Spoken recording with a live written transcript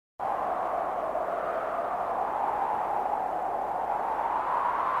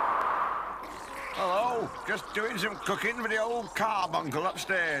Just doing some cooking for the old carbuncle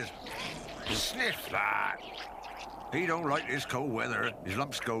upstairs. Sniff that. He don't like this cold weather. His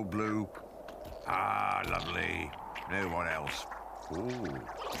lumps go blue. Ah, lovely. Now what else? Ooh.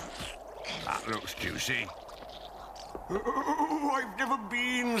 That looks juicy. Oh, I've never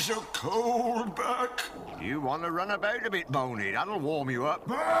been so cold, Buck. You want to run about a bit, Boney. That'll warm you up.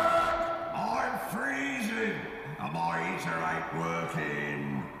 Buck! I'm freezing. And my heater ain't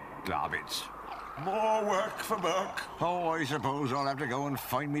working. Globbits. More work for Buck. Oh, I suppose I'll have to go and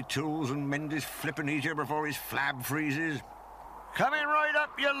find me tools and mend his flippin' heater before his flab freezes. Coming right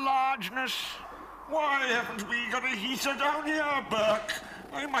up, you largeness. Why haven't we got a heater down here, Buck?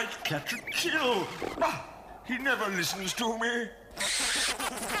 I might catch a chill. Ah, he never listens to me.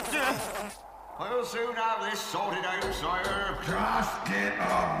 I'll soon have this sorted out, sire. Just get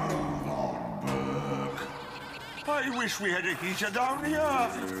a move on, Buck. I wish we had a heater down here.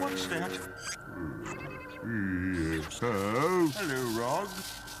 What's that? Hello. Hello, Rog.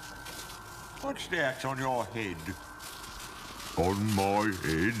 What's that on your head? On my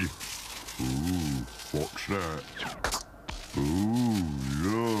head? Ooh, what's that? Ooh,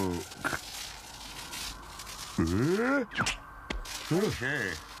 look.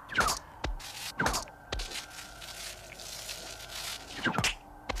 Okay.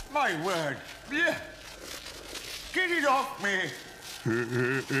 My word. Yeah. Get it off me.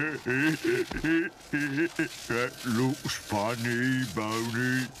 That looks funny,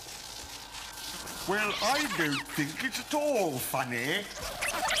 Boney. Well, I don't think it's at all funny.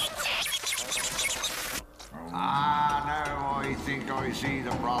 Ah, now I think I see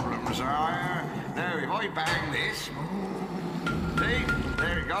the problem, sire. Now, if I bang this... See?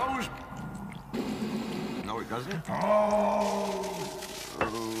 There it goes. No, it doesn't. Oh.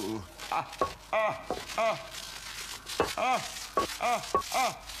 Oh.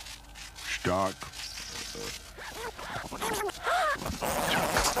 Stuck.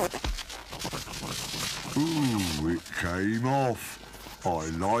 Ooh, it came off. I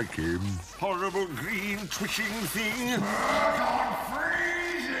like him. Horrible green twitching thing. I'm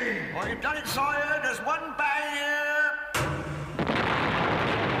freezing! Well, you've done it, sire. There's one bang here.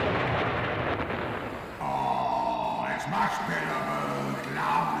 Oh, it's much better, Bert.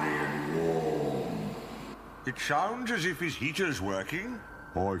 Lovely and warm. It sounds as if his heater's working.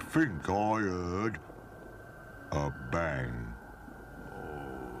 I think I heard a bang.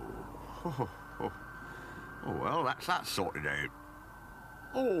 Oh, well, that's that sorted out.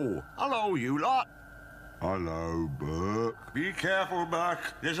 Oh, hello, you lot. Hello, Buck. Be careful, Buck.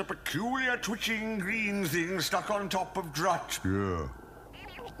 There's a peculiar twitching green thing stuck on top of Drut. Yeah.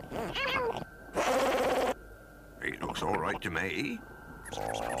 It looks all right to me.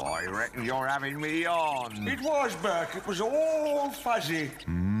 Oh, I reckon you're having me on. It was, Buck. It was all fuzzy.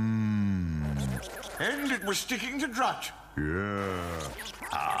 And it was sticking to Drut. Yeah.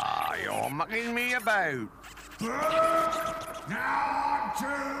 Ah, you're mucking me about. Buck! Now I'm too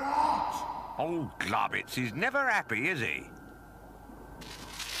hot. Old Globbits, he's never happy, is he?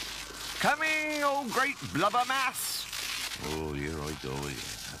 Coming, old great blubber mass. Oh, here I go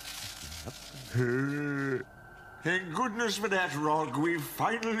again. Thank goodness for that, Rog. We've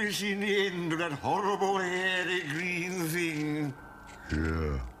finally seen the end of that horrible hairy green thing.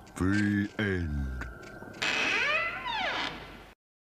 Yeah. The end.